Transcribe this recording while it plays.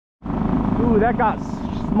Ooh, that got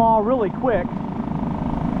small really quick.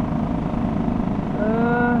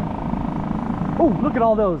 Oh, look at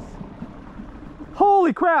all those.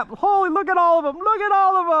 Holy crap. Holy, look at all of them. Look at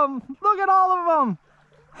all of them. Look at all of them.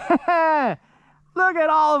 Look at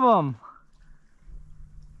all of them.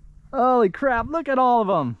 Holy crap, look at all of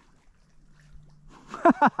them.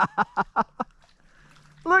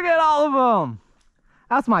 Look at all of them.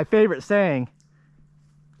 That's my favorite saying.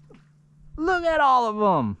 Look at all of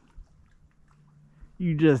them.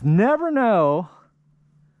 You just never know.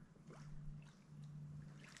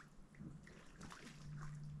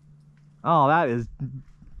 Oh, that is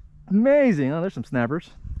amazing. Oh, there's some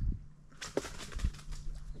snappers.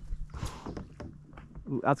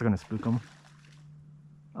 Ooh, that's gonna spook them.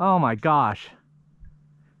 Oh my gosh.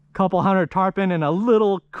 Couple hundred tarpon in a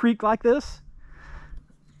little creek like this.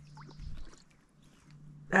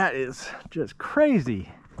 That is just crazy.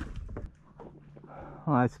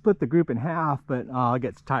 Well, I split the group in half, but oh, it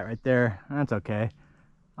gets tight right there. That's okay.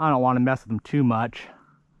 I don't want to mess with them too much.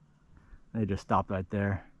 They just stopped right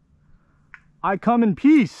there. I come in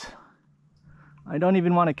peace. I don't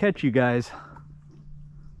even want to catch you guys.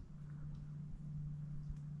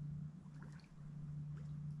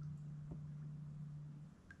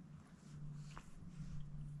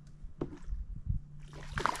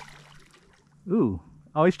 Ooh,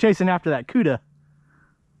 oh, he's chasing after that cuda.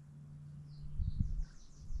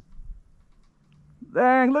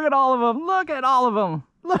 Dang, look at all of them. Look at all of them.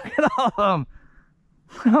 Look at all of them.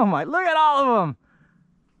 Oh my, look at all of them.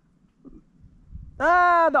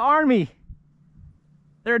 Ah, the army.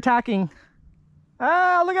 They're attacking.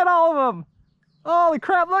 Ah, look at all of them. Holy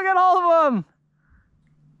crap, look at all of them.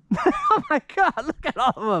 Oh my God, look at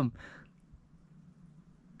all of them.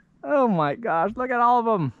 Oh my gosh, look at all of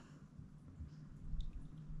them.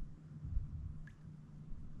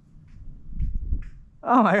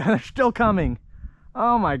 Oh my God, they're still coming.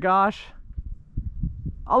 Oh my gosh.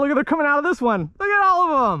 Oh, look at, they're coming out of this one. Look at all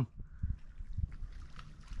of them.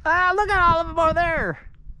 Ah, look at all of them over there.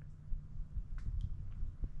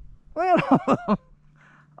 Look at all of them.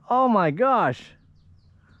 Oh my gosh.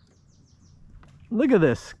 Look at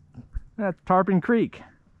this. That's Tarpon Creek.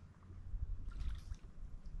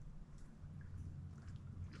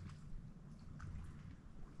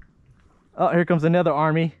 Oh, here comes another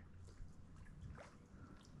army.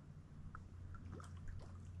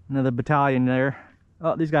 Another battalion there.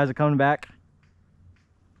 Oh, these guys are coming back.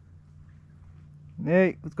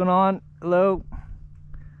 Hey, what's going on? Hello.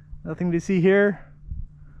 Nothing to see here.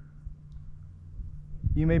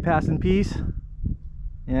 You may pass in peace.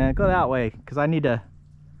 Yeah, go that way, because I need to...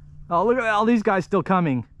 Oh, look at all these guys still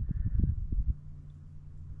coming.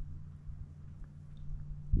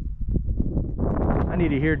 I need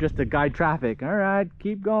to hear just to guide traffic. All right,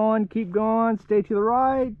 keep going, stay to the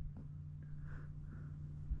right.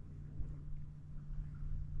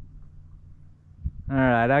 All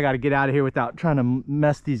right, I got to get out of here without trying to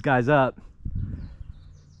mess these guys up.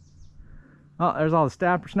 Oh, there's all the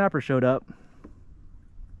snappers showed up.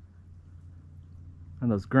 And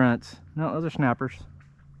those grunts. No, those are snappers.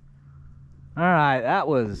 All right, that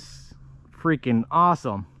was freaking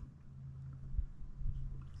awesome.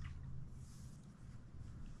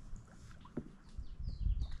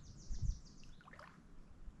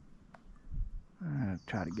 I'm gonna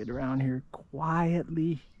try to get around here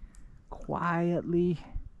quietly.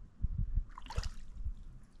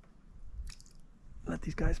 Let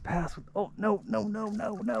these guys pass. Oh, no.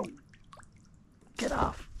 Get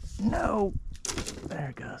off. No. There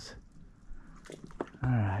it goes. All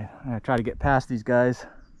right, I'm gonna try to get past these guys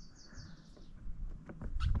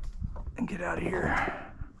and get out of here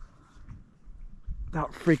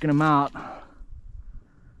without freaking them out.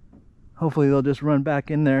 Hopefully they'll just run back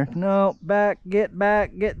in there. No, get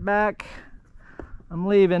back. I'm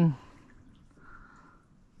leaving.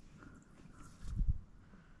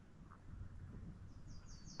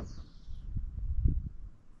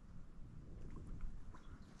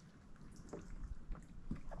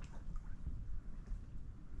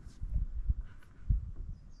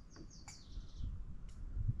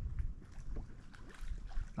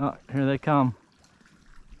 Oh, here they come.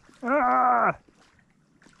 Ah!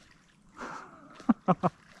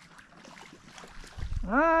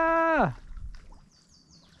 Ah!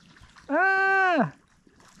 Ah!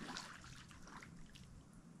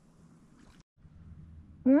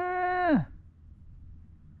 Ah!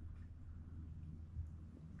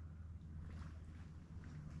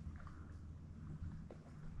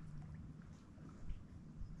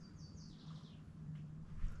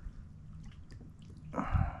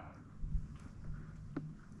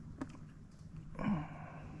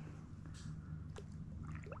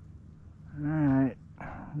 Alright,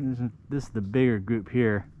 this is the bigger group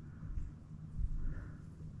here.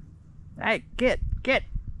 Hey, get.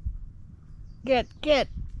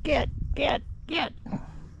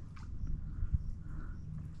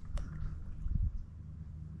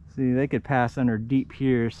 See, they could pass under deep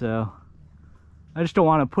here, so I just don't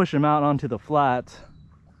want to push them out onto the flats.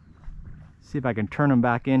 See if I can turn them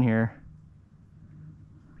back in here.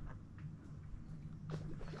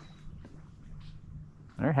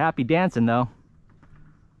 They're happy dancing though.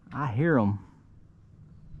 I hear them.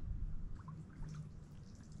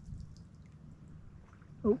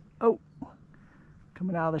 Oh,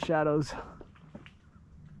 coming out of the shadows.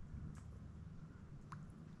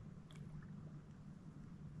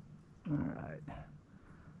 All right,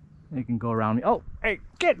 they can go around me. Oh, hey,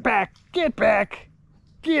 get back, get back,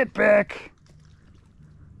 get back.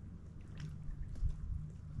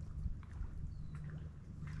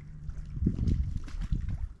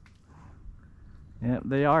 Yeah,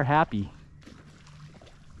 they are happy.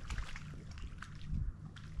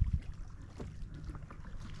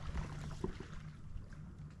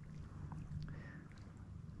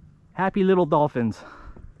 Happy little dolphins.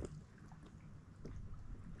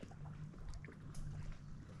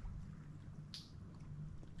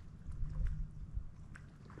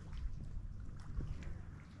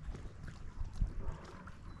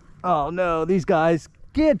 Oh no, these guys,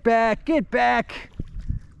 get back, get back.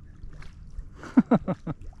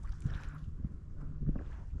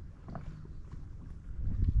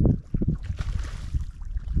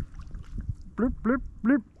 Bloop, bloop,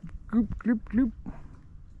 bloop, gloop, gloop, gloop.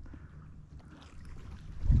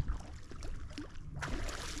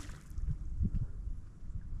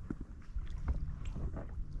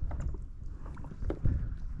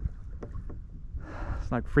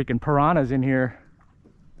 It's like freaking piranhas in here.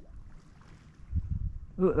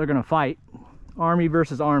 Ooh, they're gonna fight. Army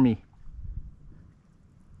versus army.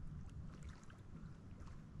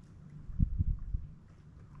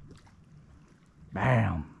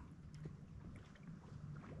 Bam.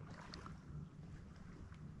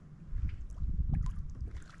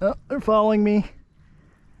 Oh, they're following me.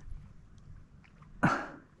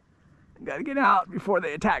 Gotta get out before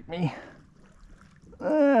they attack me.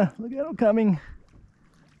 Look at them coming.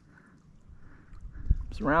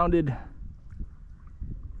 Surrounded.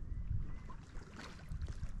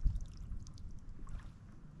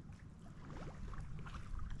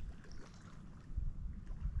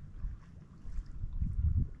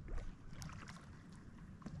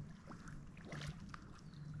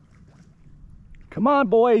 Come on,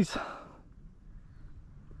 boys.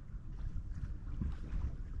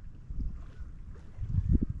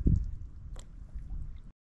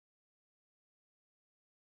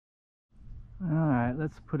 All right,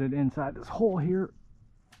 let's put it inside this hole here.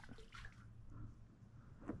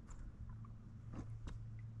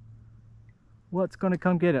 What's gonna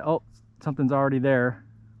come get it? Oh, something's already there.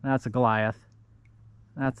 That's a Goliath.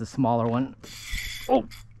 That's a smaller one. Oh!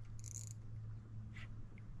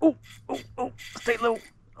 Oh, oh, oh, stay low.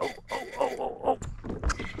 Oh, oh, oh, oh,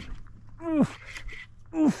 oh. Oof,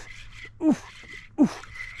 oof, oof, oof.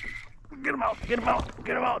 Get him out, get him out,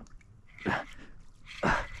 get him out.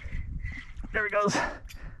 There he goes.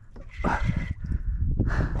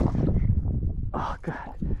 Oh,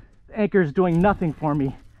 God. The anchor is doing nothing for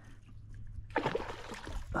me.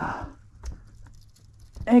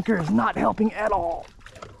 Anchor is not helping at all.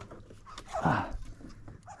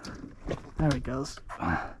 There he goes.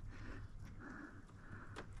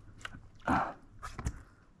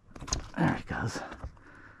 There he goes.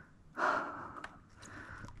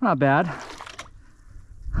 Not bad.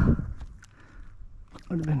 Would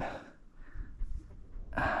have been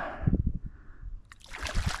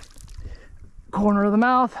corner of the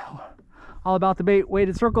mouth. All About the Bait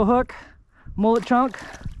weighted circle hook, mullet chunk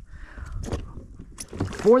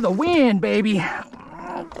for the win, baby.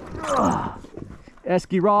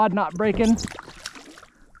 Esky rod not breaking.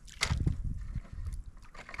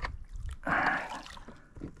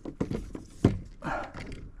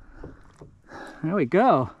 There we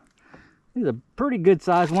go. This is a pretty good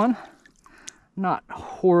sized one. Not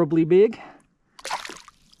horribly big.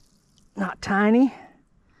 Not tiny.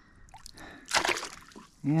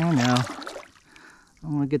 Yeah, I know. I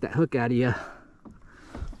want to get that hook out of you.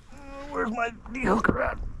 Where's my de-hooker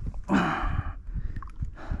at?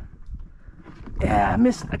 Yeah,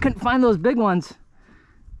 I couldn't find those big ones.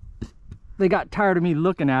 They got tired of me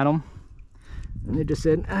looking at them. And they just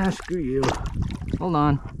said, screw you. Hold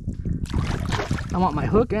on. I want my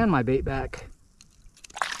hook and my bait back.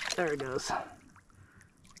 There it goes.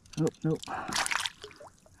 Nope, nope.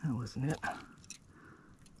 That wasn't it.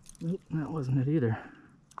 Nope, that wasn't it either.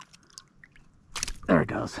 There it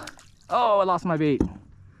goes. Oh, I lost my bait.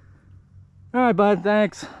 All right, bud,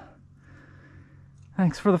 thanks.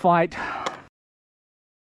 Thanks for the fight.